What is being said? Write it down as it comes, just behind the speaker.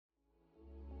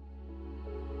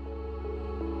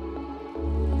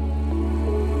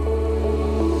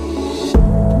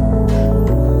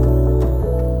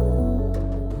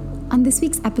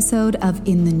this week's episode of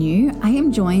In the New, I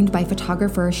am joined by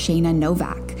photographer Shayna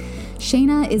Novak.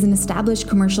 Shayna is an established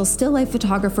commercial still life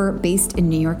photographer based in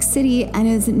New York City and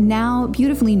is now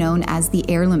beautifully known as the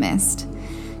Heirloomist.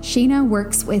 Shayna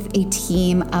works with a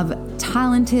team of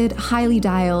talented, highly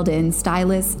dialed in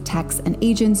stylists, techs, and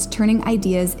agents, turning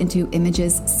ideas into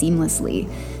images seamlessly.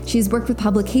 She's worked with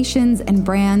publications and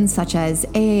brands such as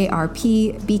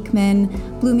AARP,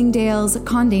 Beekman, Bloomingdale's,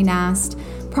 Condé Nast,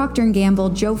 Procter & Gamble,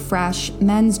 Joe Fresh,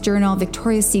 Men's Journal,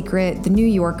 Victoria's Secret, The New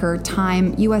Yorker,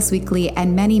 Time, US Weekly,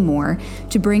 and many more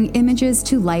to bring images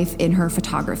to life in her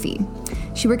photography.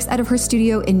 She works out of her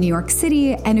studio in New York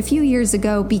City and a few years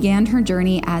ago began her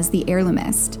journey as the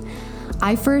Heirloomist.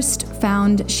 I first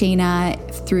found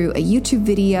Shayna through a YouTube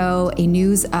video, a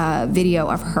news video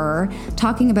of her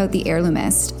talking about the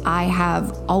Heirloomist. I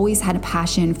have always had a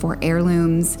passion for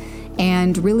heirlooms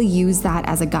and really use that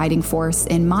as a guiding force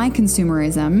in my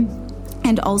consumerism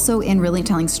and also in really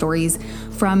telling stories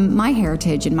from my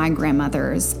heritage and my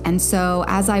grandmother's. And so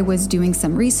as I was doing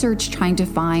some research, trying to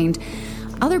find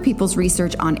other people's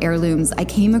research on heirlooms, I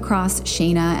came across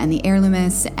Shayna and the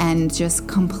Heirloomist and just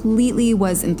completely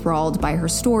was enthralled by her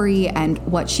story and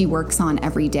what she works on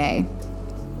every day.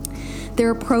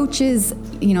 Their approach is,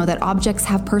 that objects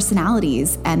have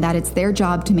personalities and that it's their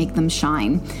job to make them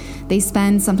shine. They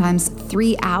spend sometimes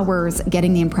 3 hours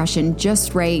getting the impression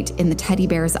just right in the teddy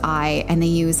bear's eye, and they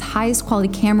use highest quality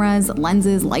cameras,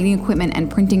 lenses, lighting equipment,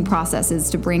 and printing processes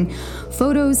to bring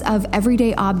photos of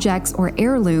everyday objects or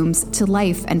heirlooms to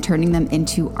life and turning them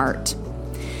into art.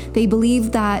 They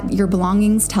believe that your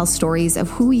belongings tell stories of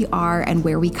who we are and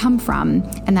where we come from,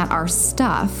 and that our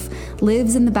stuff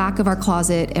lives in the back of our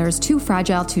closet and is too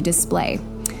fragile to display.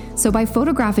 So by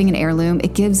photographing an heirloom,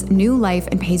 it gives new life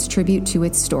and pays tribute to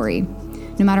its story.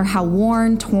 No matter how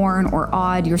worn, torn, or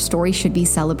odd, your story should be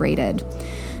celebrated.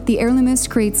 The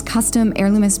Heirloomist creates custom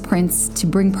Heirloomist prints to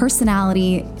bring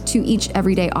personality to each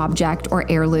everyday object or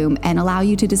heirloom and allow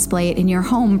you to display it in your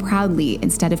home proudly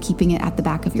instead of keeping it at the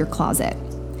back of your closet.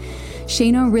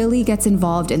 Shayna really gets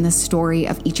involved in the story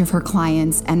of each of her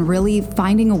clients and really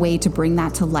finding a way to bring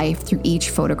that to life through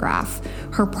each photograph.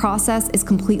 Her process is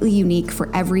completely unique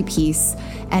for every piece,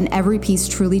 and every piece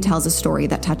truly tells a story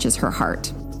that touches her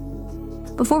heart.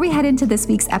 Before we head into this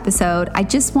week's episode, I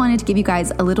just wanted to give you guys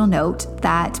a little note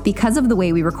that because of the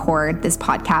way we record this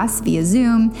podcast via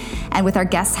Zoom, and with our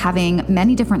guests having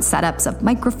many different setups of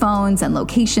microphones and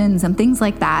locations and things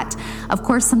like that, of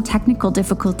course, some technical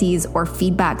difficulties or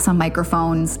feedbacks on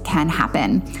microphones can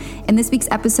happen. In this week's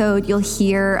episode, you'll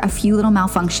hear a few little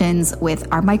malfunctions with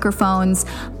our microphones,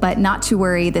 but not to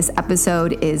worry, this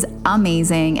episode is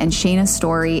amazing, and Shayna's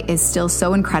story is still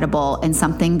so incredible and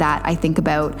something that I think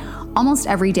about almost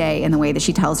every day in the way that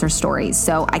she tells her stories.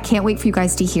 So I can't wait for you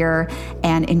guys to hear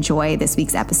and enjoy this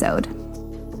week's episode.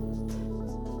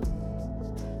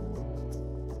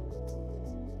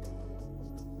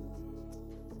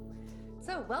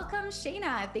 So welcome,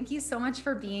 Shayna. Thank you so much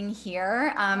for being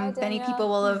here. Many people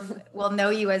will know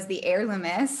you as the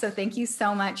Heirloomist. So thank you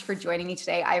so much for joining me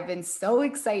today. I've been so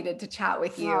excited to chat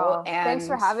with you. Thanks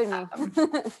for having me.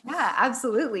 Yeah,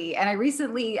 absolutely. And I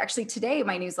recently, actually today,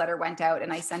 my newsletter went out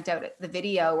and I sent out the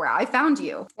video where I found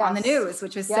you on the news,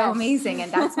 which was so amazing.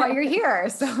 And that's why you're here.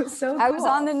 So cool. I was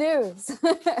on the news.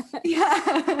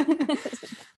 Yeah.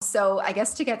 So I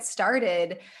guess to get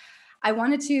started, I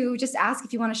wanted to just ask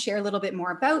if you want to share a little bit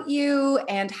more about you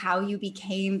and how you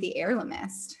became the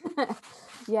Heirloomist.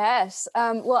 Yes.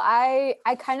 Well, I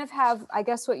kind of have, I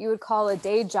guess, what you would call a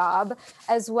day job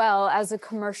as well as a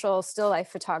commercial still life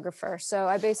photographer. So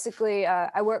I basically,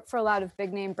 I work for a lot of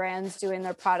big name brands doing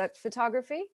their product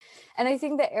photography. And I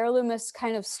think the Heirloomist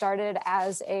kind of started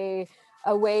as a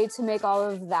way to make all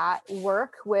of that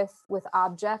work with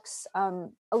objects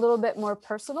a little bit more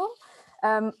personal.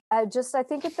 I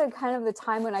think at the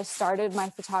time when I started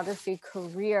my photography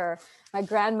career, my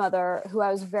grandmother, who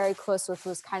I was very close with,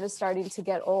 was kind of starting to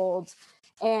get old,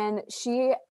 and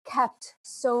she kept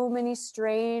so many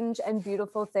strange and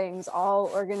beautiful things all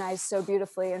organized so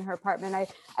beautifully in her apartment.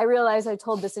 I realized I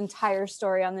told this entire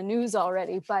story on the news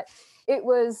already, but it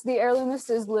was, the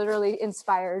Heirloomist is literally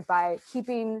inspired by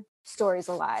keeping stories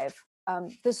alive.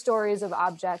 The stories of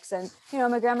objects. And,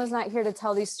 my grandma's not here to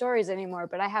tell these stories anymore,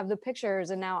 but I have the pictures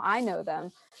and now I know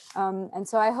them. And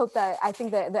so I always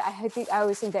think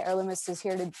the Heirloomist is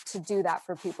here to do that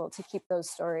for people, to keep those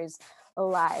stories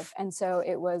alive. And so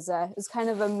it was kind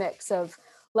of a mix of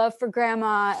love for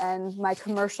grandma and my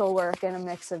commercial work and a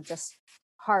mix of just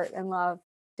heart and love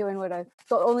doing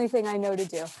the only thing I know to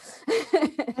do.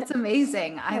 That's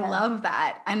amazing. I Yeah. love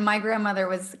that. And my grandmother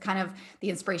was kind of the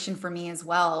inspiration for me as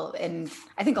well. And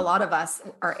I think a lot of us,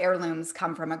 our heirlooms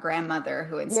come from a grandmother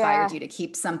who inspired Yeah. you to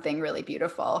keep something really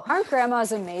beautiful. Aren't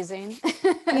grandmas amazing?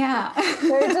 Yeah.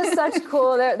 They're just such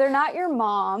cool. They're not your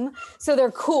mom, so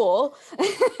they're cool.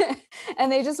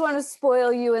 And they just want to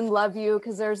spoil you and love you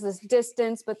because there's this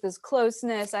distance, but this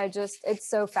closeness. It's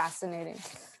so fascinating.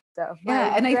 So Yeah.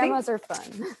 my And grandmas are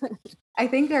fun. I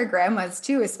think our grandmas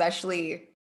too, especially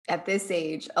at this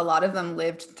age, a lot of them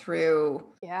lived through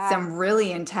Yeah. some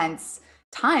really intense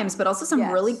times, but also some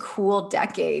really Yes. cool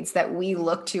decades that we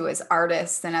look to as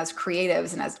artists and as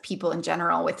creatives and as people in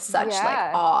general with such like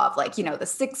Yeah. awe of, like, the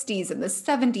 60s and the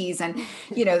 70s and,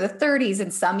 the 30s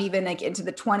and some even like into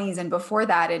the 20s and before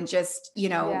that. And just,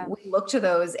 Yeah. we look to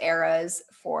those eras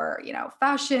for,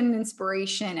 fashion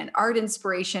inspiration and art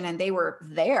inspiration. And they were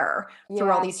there through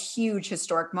all Yeah. these huge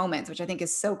historic moments, which I think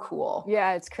is so cool.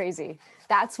 Yeah. It's crazy.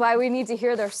 That's why we need to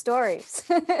hear their stories.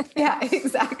 Yeah,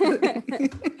 exactly.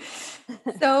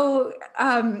 So,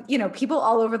 people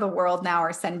all over the world now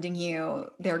are sending you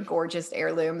their gorgeous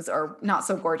heirlooms, or not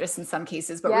so gorgeous in some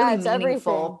cases, but Yeah. really It's everything.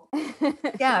 meaningful.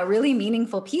 Yeah, really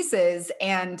meaningful pieces.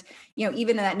 And,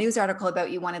 even in that news article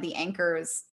about you, one of the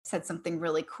anchors said something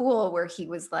really cool where he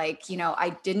was like, I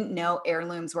didn't know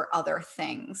heirlooms were other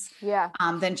things Yeah.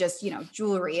 than just,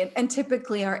 jewelry. And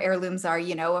typically our heirlooms are,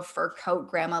 a fur coat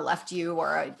grandma left you,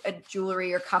 or a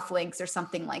jewelry or cufflinks or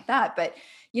something like that. But,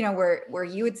 where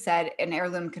you had said an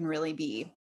heirloom can really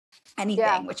be Yeah.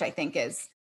 anything, which I think is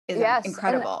Yes, and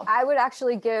incredible. I would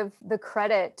actually give the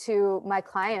credit to my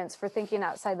clients for thinking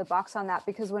outside the box on that,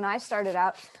 because when I started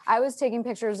out, I was taking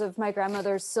pictures of my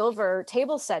grandmother's silver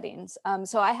table settings.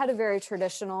 So I had a very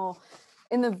traditional,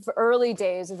 in the early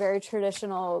days, a very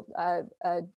traditional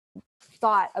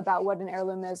thought about what an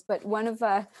heirloom is. But one of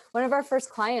our first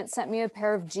clients sent me a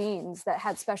pair of jeans that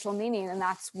had special meaning, and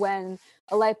that's when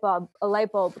a light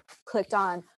bulb clicked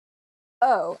on.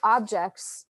 Oh,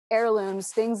 objects,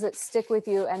 heirlooms, things that stick with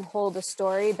you and hold a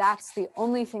story, that's the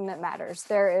only thing that matters.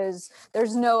 There's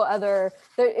no other,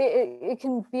 it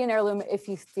can be an heirloom if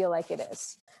you feel like it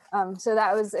is. So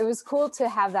it was cool to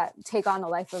have that take on a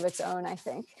life of its own, I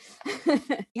think.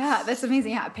 Yeah, that's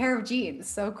amazing. Yeah, a pair of jeans.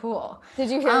 So cool. Did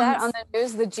you hear Um, that on the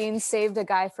news? The jeans saved a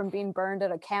guy from being burned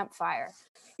at a campfire.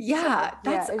 So yeah, yeah,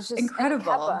 that's it's just, and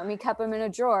incredible. he kept them in a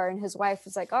drawer, and his wife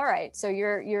was like, all right, so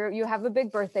you have a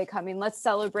big birthday coming. Let's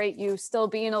celebrate you still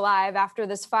being alive after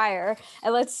this fire,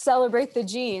 and let's celebrate the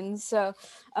jeans. So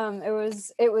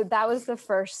that was the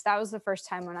first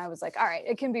time when I was like, all right,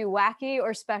 it can be wacky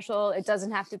or special. It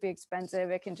doesn't have to be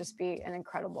expensive. It can just be an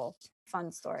incredible,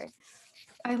 fun story.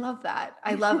 I love that.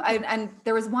 And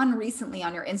there was one recently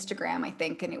on your Instagram, I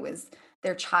think, and it was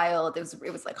their child.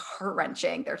 It was like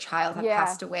heart-wrenching. Their child had Yeah.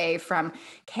 passed away from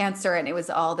cancer, and it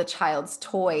was all the child's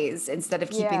toys. Instead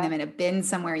of keeping them Yeah. in a bin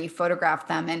somewhere, you photographed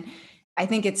them. And I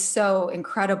think it's so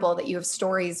incredible that you have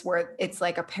stories where it's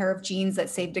like a pair of jeans that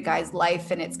saved a guy's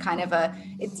life, and it's kind of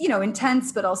it's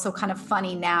intense, but also kind of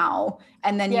funny now.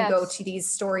 And then you go Yes. to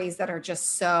these stories that are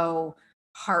just so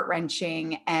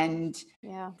heart-wrenching and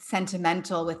Yeah.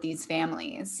 sentimental with these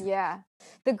families. Yeah.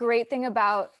 The great thing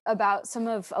about a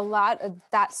lot of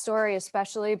that story,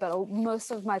 especially, but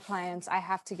most of my clients, I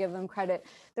have to give them credit.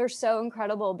 They're so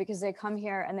incredible because they come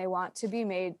here and they want to be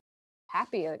made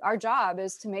happy. Like, our job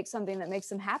is to make something that makes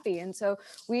them happy. And so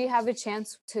we have a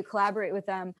chance to collaborate with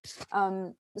them,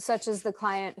 such as the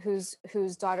client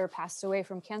whose daughter passed away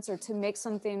from cancer, to make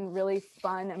something really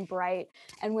fun and bright.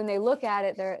 And when they look at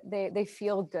it, they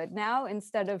feel good now,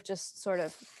 instead of just sort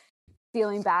of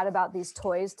feeling bad about these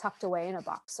toys tucked away in a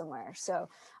box somewhere. So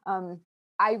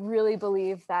I really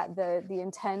believe that the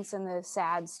intense and the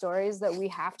sad stories that we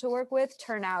have to work with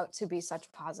turn out to be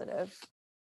such positive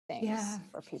Yeah. things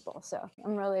for people. So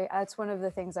that's one of the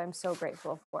things I'm so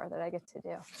grateful for that I get to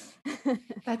do.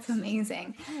 That's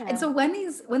amazing. And Yeah. so when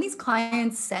these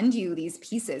clients send you these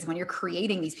pieces, when you're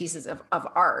creating these pieces of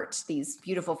art, these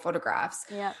beautiful photographs,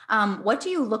 Yeah. what do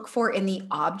you look for in the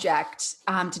object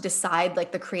to decide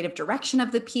like the creative direction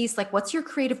of the piece? Like, what's your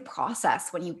creative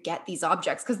process when you get these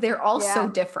objects? Because they're all so Yeah.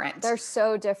 different. They're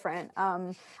so different.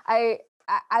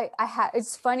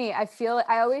 It's funny.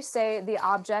 I always say the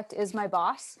object is my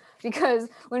boss, because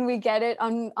when we get it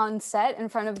on set in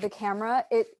front of the camera,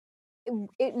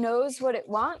 it knows what it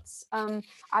wants.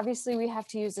 Obviously, we have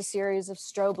to use a series of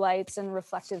strobe lights and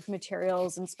reflective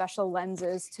materials and special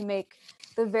lenses to make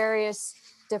the various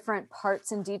different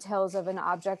parts and details of an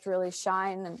object really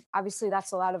shine. And obviously,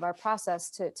 that's a lot of our process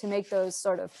to make those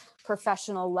sort of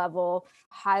professional level,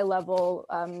 high level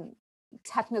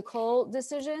technical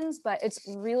decisions, but it's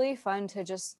really fun to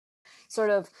just sort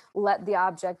of let the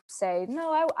object say,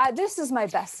 no, this is my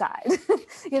best side.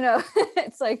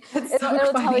 It's like, That's so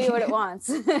it'll tell funny. you what it wants.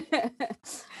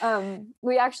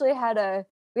 We actually had a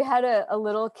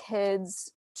little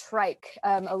kid's trike,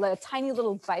 a tiny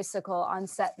little bicycle on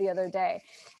set the other day,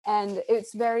 and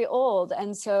it's very old.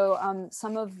 And so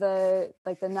some of the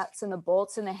nuts and the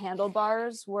bolts and the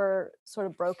handlebars were sort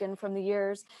of broken from the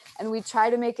years. And we tried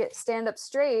to make it stand up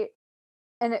straight,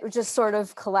 and it would just sort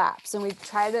of collapse. And we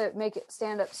try to make it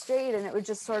stand up straight, and it would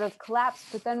just sort of collapse.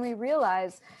 But then we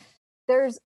realized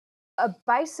there's a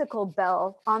bicycle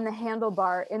bell on the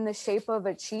handlebar in the shape of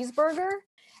a cheeseburger,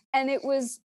 and it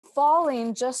was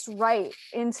falling just right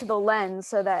into the lens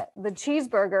so that the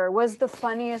cheeseburger was the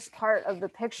funniest part of the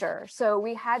picture. So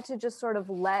we had to just sort of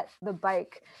let the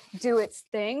bike do its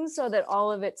thing so that all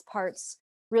of its parts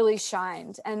really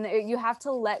shined. And you have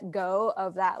to let go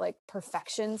of that like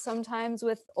perfection sometimes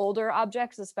with older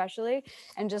objects, especially,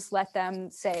 and just let them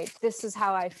say, this is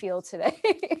how I feel today.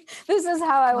 This is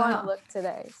how I want to look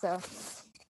today. So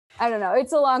I don't know.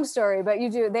 It's a long story, but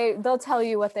they'll tell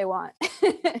you what they want.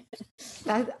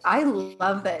 I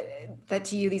love that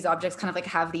to you, these objects kind of like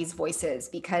have these voices,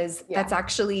 because that's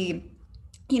actually,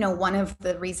 one of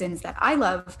the reasons that I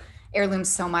love heirlooms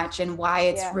so much, and why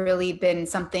it's really been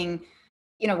something,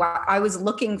 I was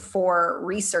looking for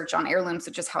research on heirlooms,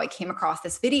 which is how I came across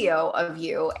this video of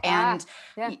you. And,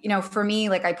 for me,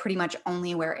 like, I pretty much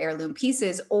only wear heirloom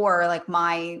pieces, or like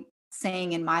my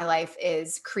saying in my life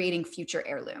is creating future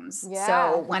heirlooms. Yeah.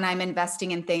 So when I'm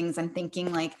investing in things, I'm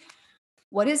thinking like,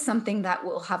 what is something that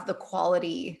will have the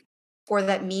quality or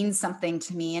that means something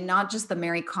to me, and not just the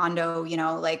Marie Kondo,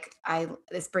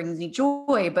 this brings me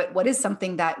joy, but what is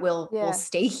something that will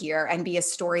stay here and be a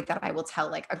story that I will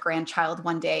tell like a grandchild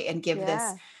one day and give this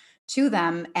to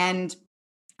them. And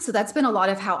so that's been a lot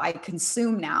of how I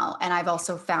consume now. And I've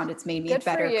also found it's made me a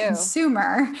better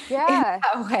consumer in that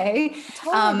way.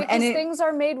 Totally, because things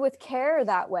are made with care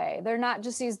that way. They're not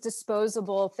just these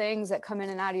disposable things that come in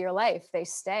and out of your life. They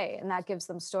stay, and that gives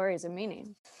them stories and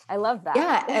meaning. I love that.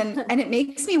 Yeah. And it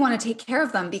makes me want to take care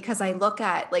of them, because I look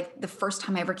at like the first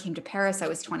time I ever came to Paris, I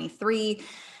was 23.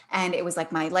 And it was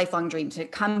like my lifelong dream to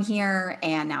come here.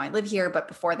 And now I live here. But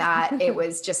before that, it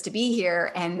was just to be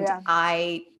here. And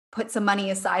I put some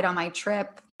money aside on my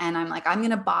trip, and I'm like, I'm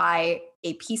going to buy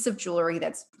a piece of jewelry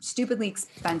that's stupidly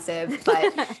expensive, but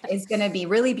is going to be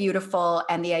really beautiful.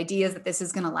 And the idea is that this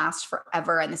is going to last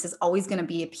forever. And this is always going to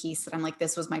be a piece that I'm like,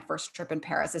 this was my first trip in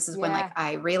Paris. This is when like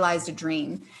I realized a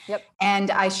dream. Yep.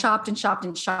 And I shopped and shopped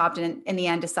and shopped. And in the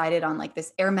end decided on like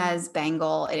this Hermes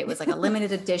bangle. And it was like a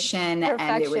limited edition.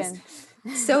 And it was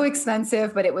so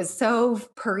expensive, but it was so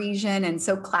Parisian and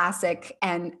so classic.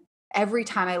 And every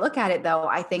time I look at it, though,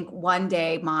 I think one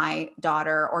day my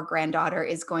daughter or granddaughter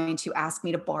is going to ask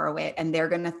me to borrow it. And they're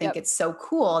going to think it's so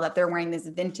cool that they're wearing this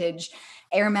vintage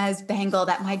Hermes bangle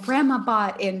that my grandma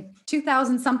bought in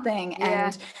 2000 something.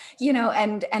 And,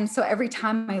 and so every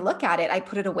time I look at it, I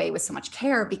put it away with so much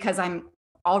care, because I'm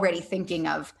already thinking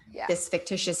of this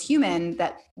fictitious human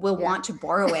that will want to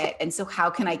borrow it. And so how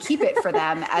can I keep it for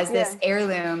them as this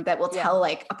heirloom that will tell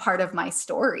like a part of my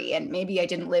story? And maybe I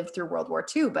didn't live through World War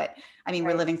II, but I mean,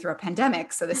 we're living through a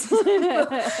pandemic. So this is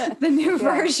the new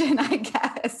version, I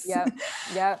guess.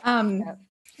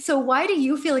 So why do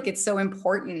you feel like it's so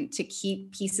important to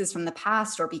keep pieces from the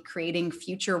past or be creating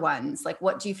future ones? Like,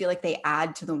 what do you feel like they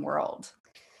add to the world?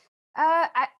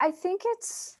 I think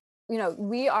it's,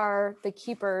 we are the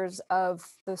keepers of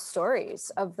the stories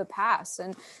of the past,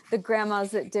 and the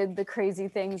grandmas that did the crazy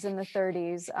things in the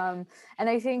 30s. And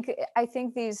I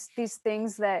think these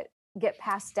things that get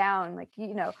passed down, like,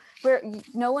 where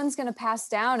no one's going to pass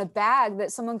down a bag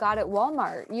that someone got at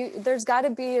Walmart. There's got to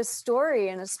be a story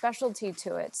and a specialty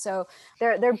to it. So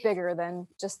they're bigger than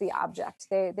just the object.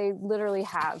 They literally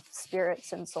have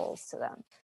spirits and souls to them.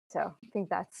 So I think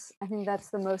that's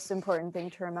the most important thing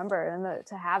to remember, and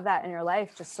to have that in your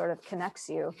life just sort of connects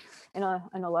you in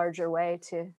a larger way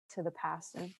to the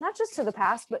past, and not just to the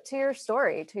past, but to your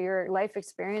story, to your life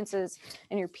experiences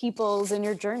and your peoples and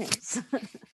your journeys.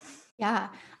 Yeah.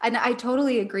 And I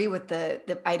totally agree with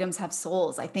the items have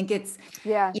souls. I think it's,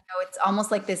 it's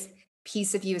almost like this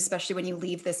piece of you, especially when you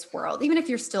leave this world, even if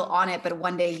you're still on it, but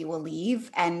one day you will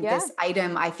leave. And this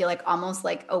item, I feel like almost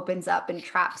like opens up and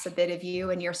traps a bit of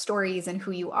you and your stories and who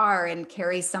you are, and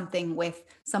carries something with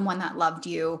someone that loved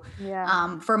you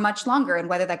for much longer. And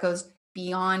whether that goes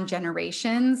beyond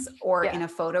generations or in a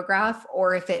photograph,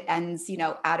 or if it ends,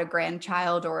 at a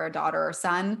grandchild or a daughter or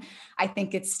son, I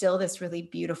think it's still this really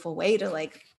beautiful way to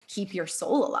like keep your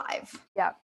soul alive.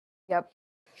 Yep.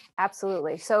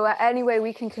 Absolutely. So any way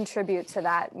we can contribute to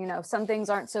that, some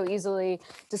things aren't so easily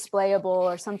displayable,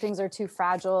 or some things are too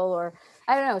fragile, or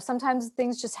I don't know, sometimes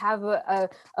things just have a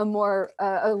more,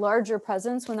 a larger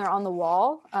presence when they're on the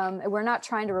wall. We're not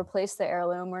trying to replace the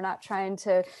heirloom. We're not trying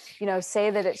to, say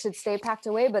that it should stay packed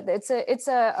away, but I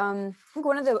think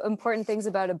one of the important things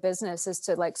about a business is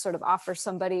to like sort of offer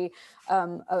somebody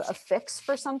a fix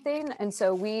for something. And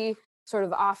so we sort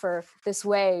of offer this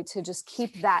way to just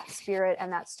keep that spirit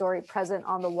and that story present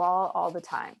on the wall all the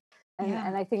time.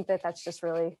 And I think that that's just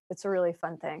really, it's a really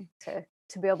fun thing to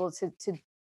be able to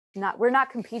not, we're not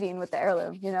competing with the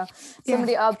heirloom,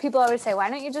 people always say, why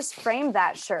don't you just frame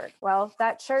that shirt? Well,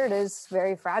 that shirt is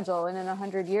very fragile, and in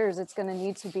 100 years it's going to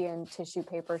need to be in tissue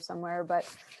paper somewhere, but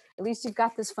at least you've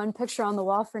got this fun picture on the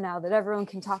wall for now that everyone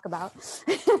can talk about.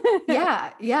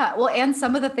 Yeah. Well, and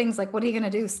some of the things, like, what are you going to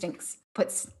do? Put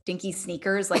stinky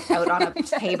sneakers like out on a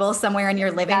Yes. table somewhere in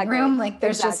your living room? Like,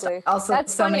 there's just also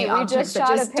That's so funny. many objects that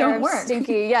just don't work.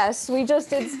 Yes, we just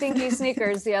did stinky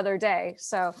sneakers the other day.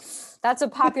 So that's a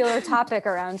popular topic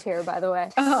around here, by the way.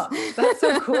 Oh, that's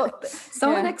so cool.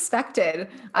 So unexpected.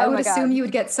 I would assume you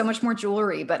would get so much more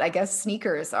jewelry, but I guess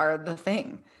sneakers are the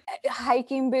thing.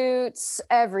 Hiking boots,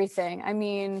 everything. I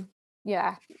mean,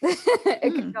 yeah,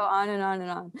 it can go on and on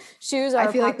and on. Shoes are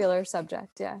a popular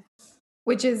subject. Yeah.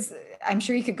 Which is, I'm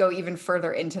sure you could go even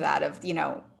further into that of,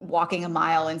 walking a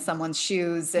mile in someone's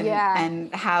shoes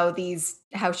and how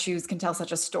shoes can tell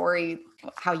such a story,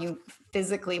 how you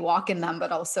physically walk in them,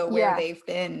 but also where they've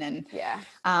been. And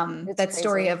that crazy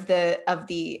story of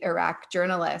the Iraq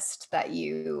journalist that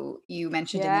you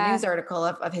mentioned in the news article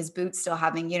of his boots still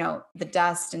having, the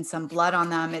dust and some blood on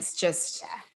them. It's just,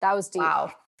 that was deep.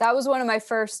 Wow. That was one of my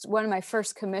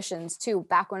first commissions too,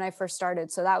 back when I first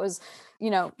started. So that was,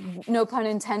 no pun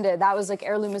intended, that was like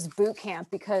Heirloomist boot camp,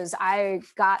 because I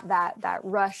got that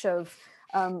rush of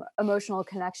emotional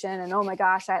connection, and oh my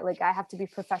gosh, I have to be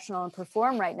professional and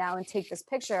perform right now and take this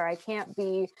picture. I can't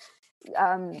be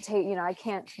I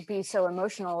can't be so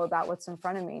emotional about what's in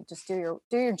front of me. Just do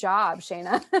your job,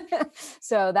 Shayna.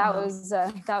 So that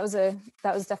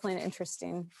was definitely an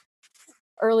interesting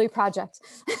early project.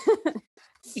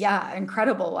 Yeah,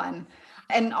 incredible one.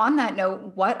 And on that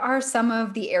note, what are some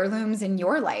of the heirlooms in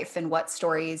your life, and what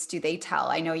stories do they tell?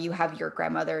 I know you have your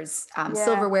grandmother's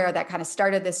silverware that kind of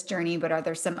started this journey, but are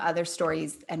there some other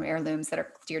stories and heirlooms that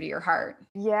are dear to your heart?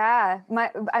 Yeah,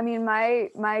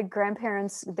 my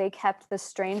grandparents, they kept the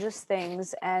strangest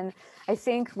things, and I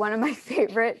think one of my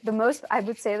favorite, the most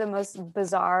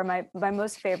bizarre, my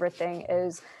most favorite thing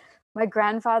is my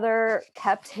grandfather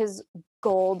kept his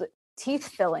gold teeth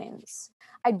fillings.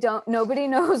 Nobody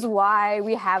knows why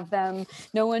we have them.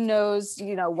 No one knows,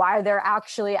 why they're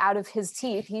actually out of his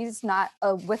teeth. He's not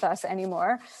with us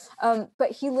anymore. But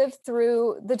he lived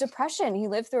through the Depression. He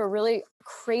lived through a really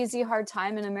crazy hard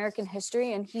time in American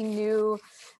history. And he knew,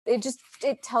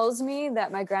 it tells me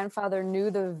that my grandfather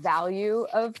knew the value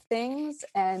of things.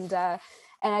 And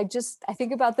I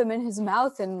think about them in his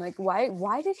mouth, and like,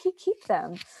 why did he keep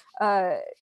them?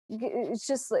 It's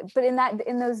just like, but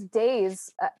in those days,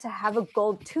 to have a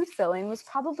gold tooth filling was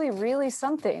probably really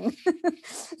something.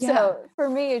 So for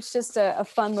me, it's just a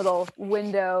fun little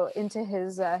window into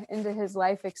his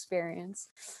life experience.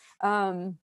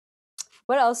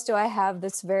 What else do I have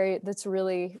that's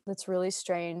really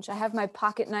strange? I have my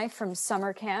pocket knife from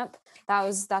summer camp.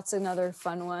 That's another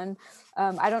fun one.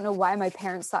 I don't know why my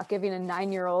parents thought giving a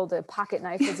 9-year-old a pocket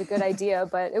knife was a good idea,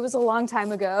 but it was a long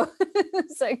time ago.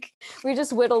 It's like, we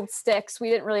just whittled sticks. We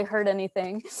didn't really hurt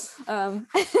anything. So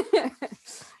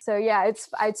yeah,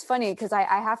 it's funny because I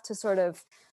have to sort of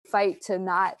fight to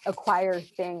not acquire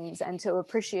things and to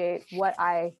appreciate what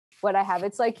I have.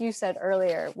 It's like you said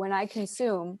earlier, when I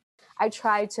consume, I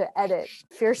try to edit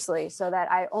fiercely so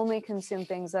that I only consume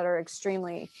things that are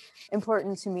extremely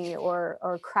important to me,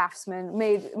 or craftsmen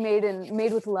made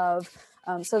with love,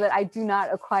 so that I do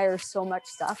not acquire so much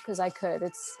stuff, because I could.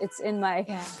 It's in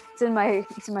my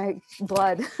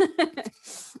blood.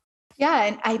 Yeah.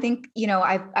 And I think,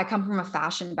 I come from a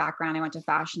fashion background. I went to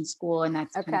fashion school, and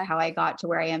that's kind of how I got to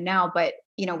where I am now. But,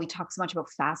 we talk so much about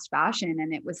fast fashion,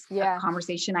 and it was a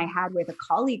conversation I had with a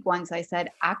colleague once. I said,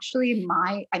 actually,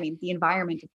 the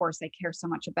environment, of course, I care so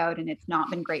much about, and it's not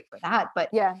been great for that. But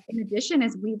in addition,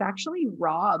 is we've actually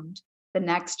robbed the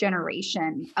next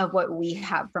generation of what we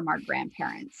have from our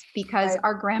grandparents, because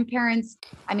our grandparents,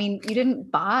 you didn't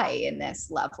buy in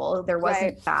this level. There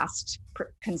wasn't fast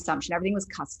consumption. Everything was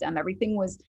custom. Everything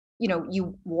was,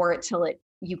 you wore it till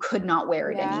you could not wear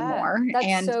it anymore.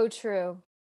 That's so true.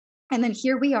 And then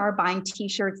here we are buying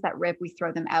t-shirts that rip, we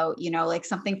throw them out, like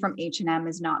something from H&M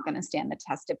is not going to stand the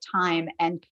test of time.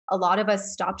 And a lot of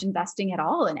us stopped investing at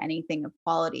all in anything of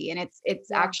quality. And it's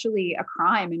Yeah. actually a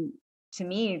crime, and to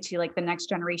me, to like the next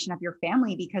generation of your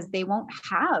family, because they won't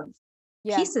have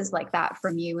Yeah. pieces like that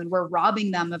from you. And we're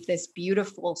robbing them of this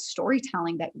beautiful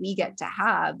storytelling that we get to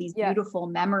have, these Yeah. beautiful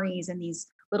memories and these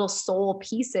little soul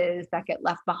pieces that get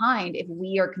left behind if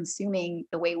we are consuming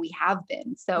the way we have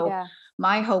been. So Yeah.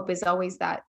 my hope is always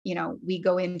that, we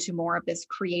go into more of this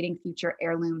creating future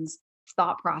heirlooms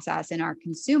thought process in our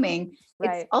consuming. It's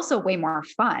Right. also way more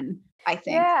fun, I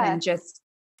think, than Yeah. just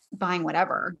buying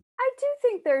whatever. I do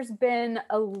think there's been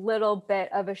a little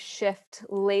bit of a shift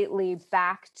lately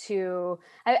back to,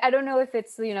 I don't know if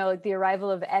it's, like the arrival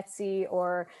of Etsy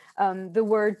or the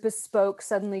word bespoke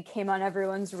suddenly came on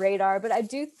everyone's radar, but I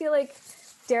do feel like,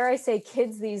 dare I say,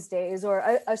 kids these days or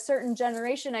a certain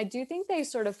generation, I do think they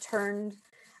sort of turned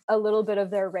a little bit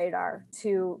of their radar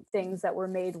to things that were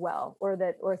made well,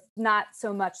 or not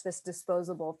so much this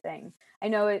disposable thing. I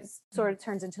know it sort of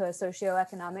turns into a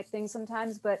socioeconomic thing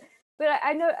sometimes, but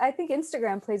I think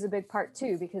Instagram plays a big part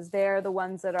too, because they're the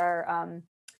ones that are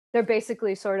they're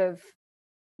basically sort of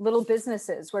little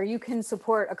businesses where you can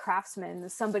support a craftsman,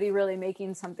 somebody really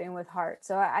making something with heart.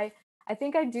 So I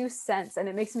think I do sense, and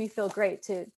it makes me feel great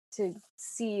to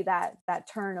see that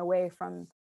turn away from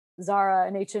Zara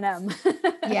and H&M.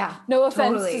 Yeah. No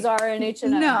offense totally. to Zara and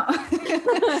H&M. No,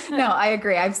 no, I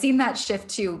agree. I've seen that shift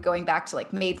too, going back to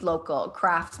like made local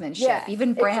craftsmanship,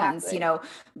 even brands, exactly.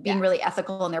 being really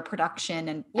ethical in their production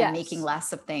and making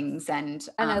less of things. And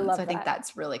I love so I think that.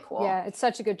 that's really cool. Yeah, it's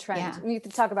such a good trend. Yeah. We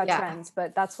could talk about trends,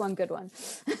 but that's one good one.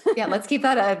 Yeah, let's keep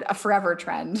that a forever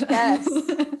trend. Yes,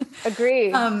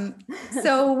 agreed.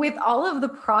 So with all of the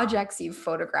projects you've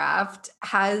photographed,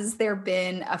 has there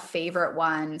been a favorite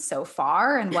one so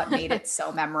far, and what made it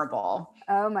so memorable?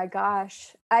 Oh my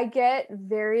gosh. I get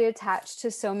very attached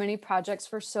to so many projects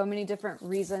for so many different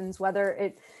reasons, whether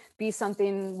it be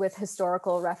something with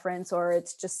historical reference or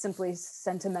it's just simply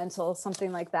sentimental,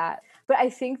 something like that. But I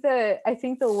think the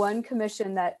one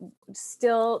commission that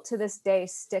still to this day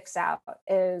sticks out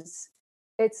is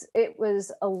it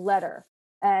was a letter.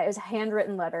 It was a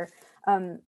handwritten letter.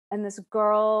 And this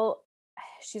girl,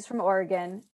 she's from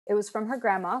Oregon. It was from her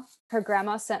grandma. Her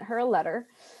grandma sent her a letter.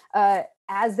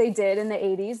 As they did in the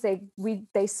 80s,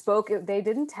 they spoke. They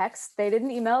didn't text, they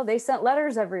didn't email, they sent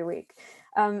letters every week.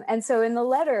 And so in the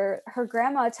letter, her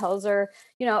grandma tells her,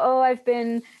 oh, I've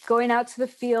been going out to the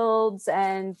fields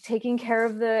and taking care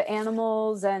of the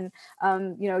animals, and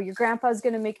your grandpa's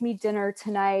going to make me dinner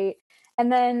tonight.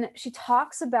 And then she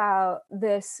talks about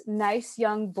this nice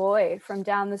young boy from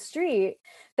down the street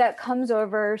that comes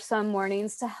over some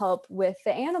mornings to help with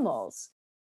the animals.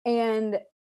 And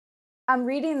I'm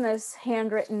reading this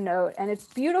handwritten note, and it's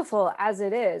beautiful as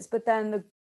it is. But then the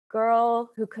girl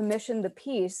who commissioned the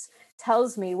piece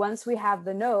tells me, once we have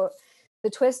the note, the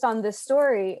twist on this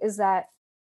story is that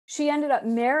she ended up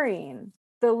marrying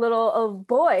the little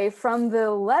boy from the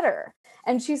letter.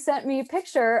 And she sent me a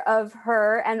picture of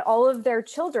her and all of their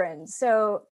children.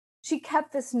 So she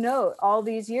kept this note all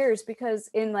these years because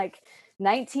in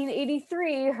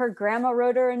 1983, her grandma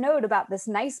wrote her a note about this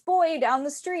nice boy down the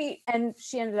street, and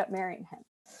she ended up marrying him.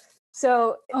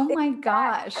 So oh my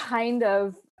gosh, kind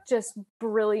of just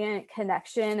brilliant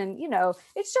connection. And,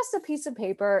 it's just a piece of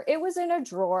paper. It was in a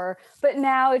drawer, but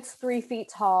now it's 3 feet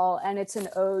tall, and it's an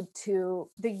ode to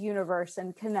the universe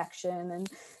and connection and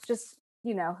just,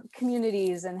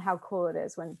 communities, and how cool it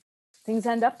is when things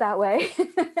end up that way.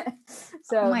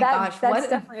 So oh my gosh, that's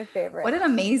definitely a favorite. What an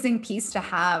amazing piece to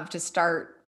have to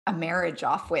start a marriage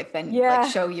off with, and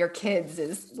show your kids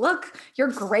is, look, your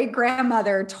great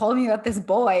grandmother told me about this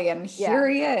boy, and here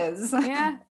he is.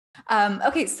 Yeah.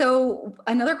 Okay. So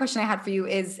another question I had for you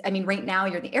is, right now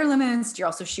you're the Heirloomist, you're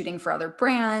also shooting for other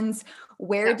brands.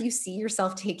 Where do you see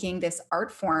yourself taking this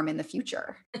art form in the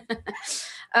future?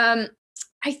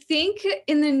 I think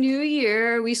in the new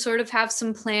year, we sort of have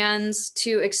some plans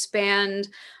to expand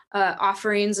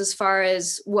offerings as far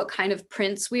as what kind of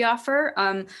prints we offer.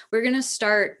 We're going to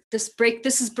start this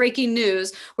is breaking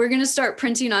news. We're going to start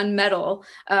printing on metal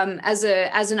as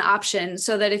an option,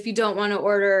 so that if you don't want to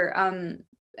order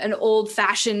an old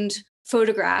fashioned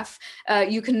photograph,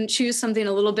 you can choose something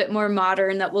a little bit more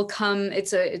modern that will come.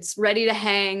 It's ready to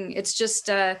hang. It's just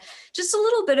a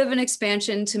little bit of an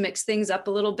expansion to mix things up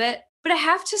a little bit. But I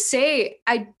have to say,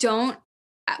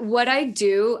 what I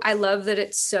do, I love that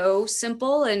it's so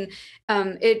simple, and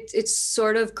it's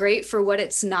sort of great for what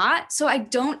it's not. So I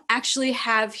don't actually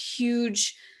have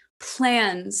huge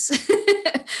plans.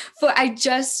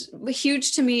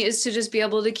 Huge to me is to just be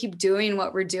able to keep doing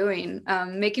what we're doing.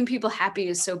 Making people happy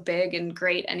is so big and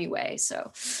great anyway.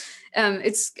 So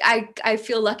I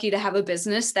feel lucky to have a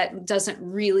business that doesn't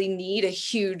really need a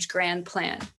huge grand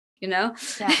plan, you know?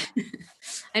 Yeah.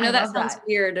 I know that sounds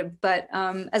weird, but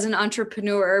as an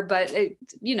entrepreneur, but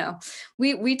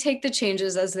we take the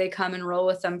changes as they come and roll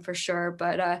with them for sure.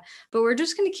 But we're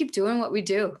just going to keep doing what we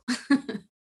do.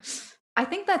 I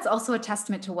think that's also a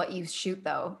testament to what you shoot,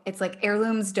 though. It's like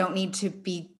heirlooms don't need to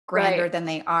be grander than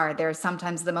they are. They're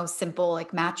sometimes the most simple,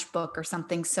 like matchbook or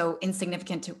something so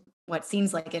insignificant to what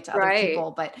seems like it to other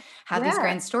people, but have these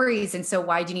grand stories. And so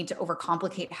why do you need to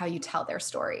overcomplicate how you tell their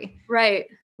story? Right.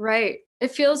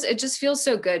 It just feels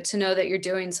so good to know that you're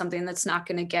doing something that's not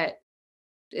going to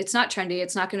it's not trendy.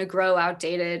 It's not going to grow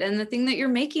outdated. And the thing that you're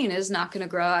making is not going to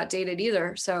grow outdated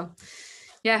either. So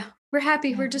yeah, we're happy.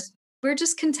 Yeah. We're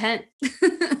just content.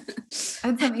 That's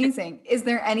amazing. Is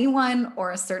there anyone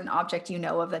or a certain object you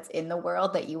know of that's in the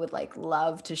world that you would like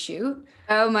love to shoot?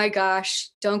 Oh my gosh,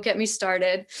 don't get me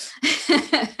started.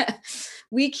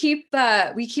 We keep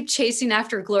chasing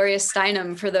after Gloria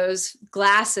Steinem for those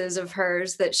glasses of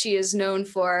hers that she is known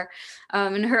for.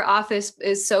 And her office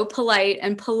is so polite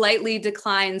and politely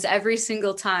declines every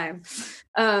single time.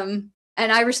 And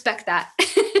I respect that.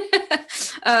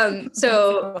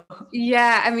 So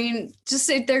yeah, I mean,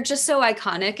 they're just so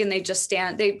iconic, and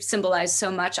they symbolize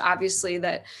so much, obviously,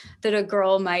 that a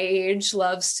girl my age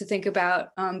loves to think about.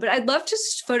 But I'd love to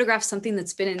photograph something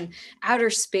that's been in outer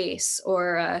space,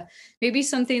 or maybe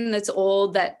something that's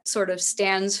old that sort of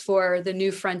stands for the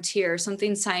new frontier,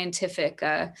 something scientific.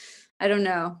 I don't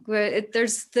know, but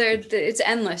it's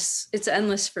endless. It's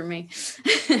endless for me.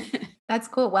 That's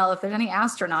cool. Well, if there's any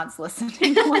astronauts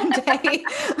listening one day,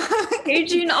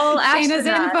 aging all astronauts. Shayna's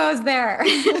info's there.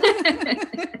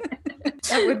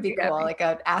 That would be cool, like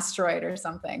an asteroid or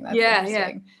something. That's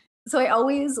interesting. Yeah. So I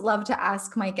always love to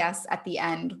ask my guests at the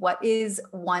end, what is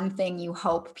one thing you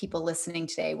hope people listening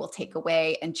today will take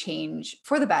away and change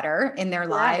for the better in their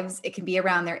lives? It can be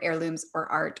around their heirlooms or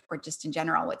art or just in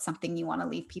general. What's something you want to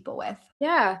leave people with?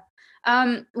 Yeah.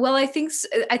 Well, I think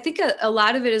a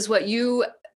lot of it is what you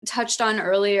touched on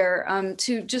earlier,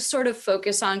 to just sort of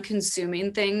focus on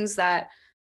consuming things that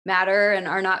matter and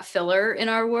are not filler in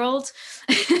our world.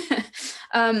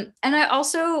 And I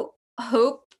also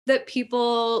hope that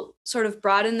people sort of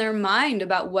broaden their mind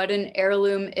about what an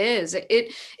heirloom is.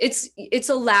 It's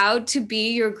allowed to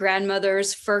be your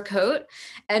grandmother's fur coat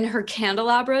and her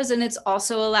candelabras, and it's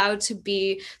also allowed to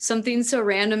be something so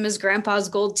random as grandpa's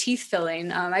gold teeth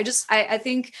filling. I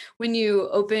think when you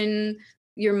open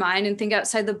your mind and think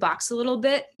outside the box a little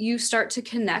bit, you start to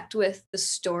connect with the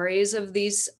stories of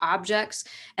these objects.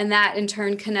 And that in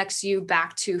turn connects you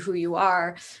back to who you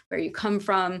are, where you come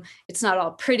from. It's not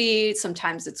all pretty.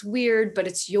 Sometimes it's weird, but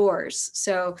it's yours.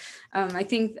 So I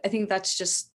think that's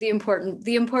just the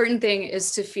important thing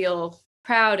is to feel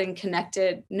proud and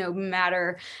connected, no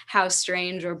matter how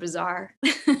strange or bizarre.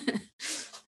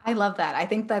 I love that. I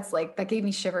think that gave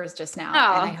me shivers just now.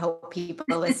 And I hope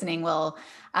people listening will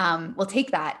take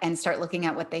that and start looking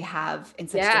at what they have in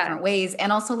such different ways,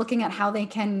 and also looking at how they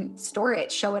can store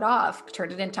it, show it off,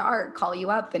 turn it into art, call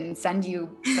you up and send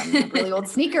you some really old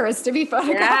sneakers to be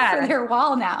photographed for their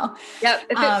wall now. Yep.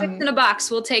 If it fits in a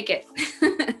box, we'll take it.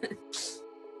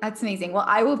 That's amazing. Well,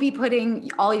 I will be putting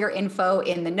all your info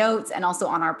in the notes and also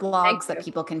on our blogs that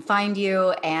people can find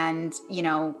you and,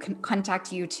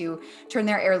 contact you to turn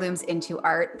their heirlooms into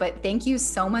art. But thank you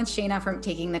so much, Shayna, for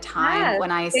taking the time.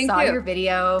 When I saw your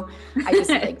video, I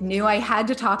just knew I had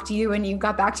to talk to you, and you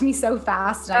got back to me so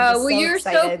fast. And you're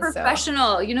excited, so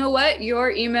professional. So. You know what?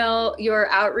 Your email, your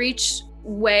outreach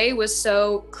way was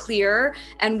so clear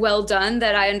and well done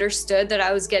that I understood that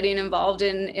I was getting involved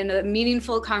in a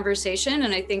meaningful conversation.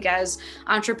 And I think as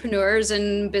entrepreneurs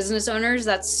and business owners,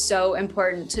 that's so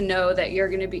important to know that you're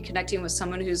going to be connecting with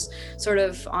someone who's sort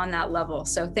of on that level.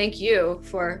 So thank you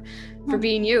for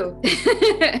being you.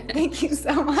 Thank you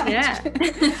so much. Yeah.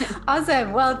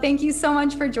 Awesome. Well, thank you so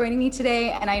much for joining me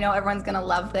today. And I know everyone's going to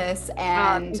love this.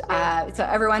 And so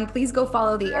everyone, please go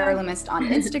follow The Heirloomist on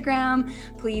Instagram.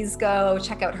 Please go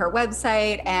check out her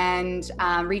website and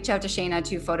reach out to Shayna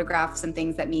to photograph some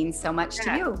things that mean so much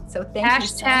to you. So thank you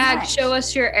so much. Show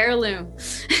us your heirloom.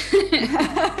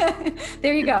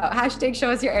 There you go. Hashtag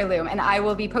show us your heirloom. And I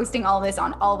will be posting all this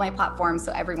on all my platforms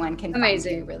so everyone can find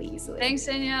you really easily. Thanks,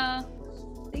 Danielle.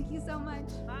 Thank you so much.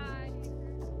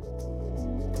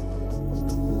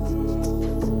 Bye.